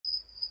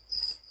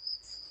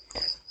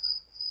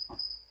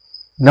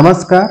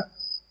Namaskar.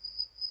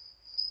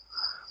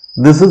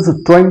 This is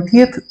the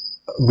 20th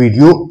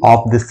video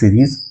of this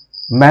series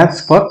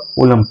Maths for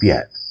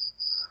Olympiad.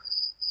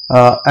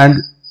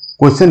 And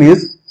question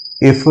is,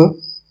 if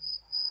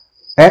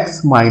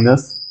x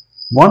minus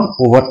 1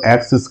 over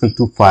x is equal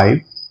to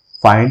 5,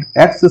 find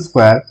x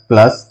square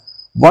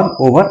plus 1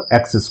 over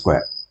x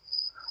square.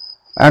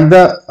 And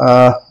the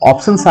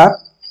options are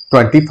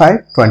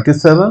 25,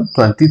 27,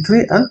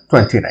 23 and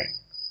 29.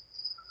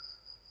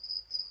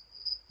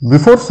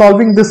 Before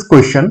solving this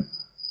question,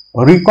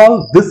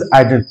 recall this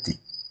identity.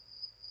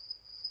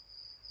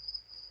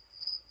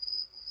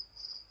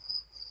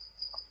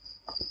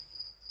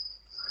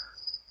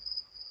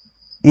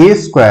 A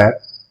square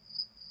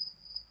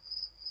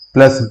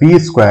plus b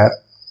square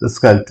is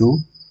equal to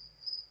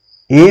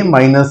a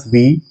minus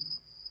b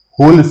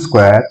whole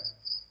square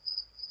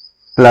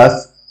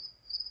plus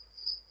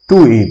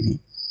 2ab.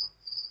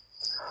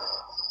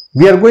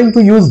 We are going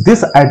to use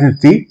this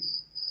identity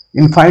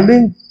in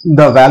finding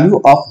the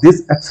value of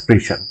this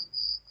expression.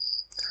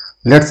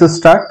 Let's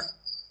start.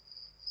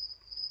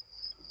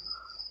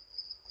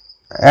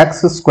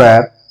 X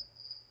square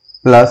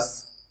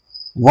plus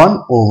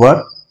 1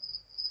 over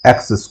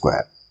x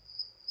square.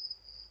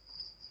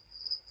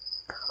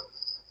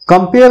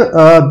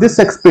 Compare this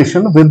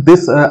expression with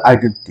this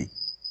identity.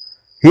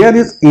 Here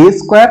is a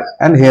square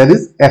and here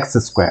is x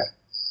square.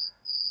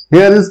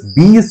 Here is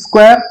b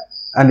square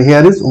and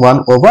here is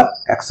 1 over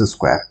x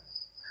square.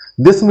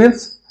 This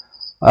means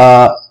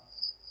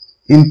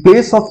in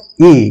place of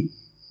a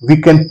we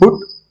can put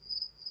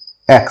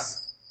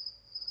x,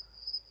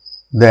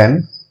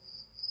 then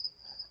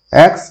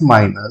x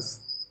minus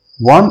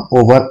 1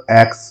 over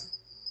x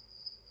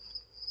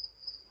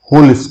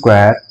whole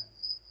square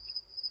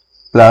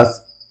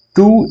plus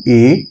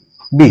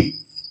 2ab.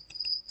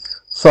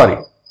 Sorry,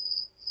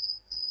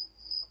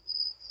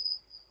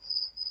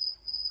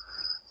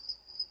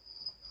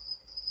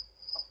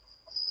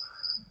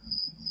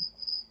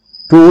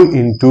 two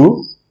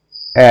into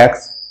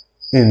x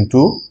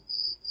into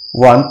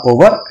 1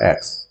 over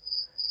x.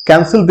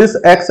 Cancel this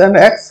x and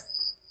x.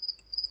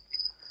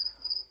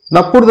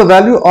 Now put the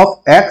value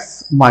of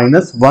x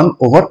minus 1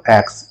 over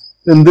x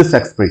in this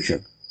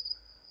expression.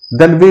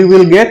 Then we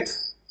will get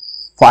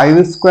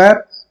 5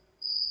 square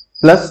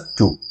plus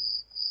 2.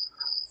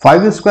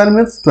 5 square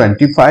means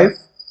 25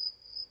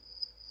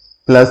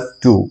 plus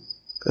 2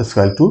 is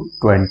equal to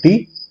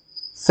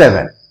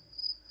 27.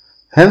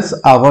 Hence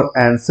our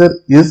answer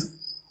is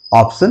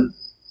option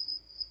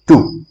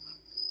 2,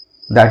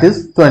 that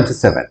is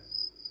 27.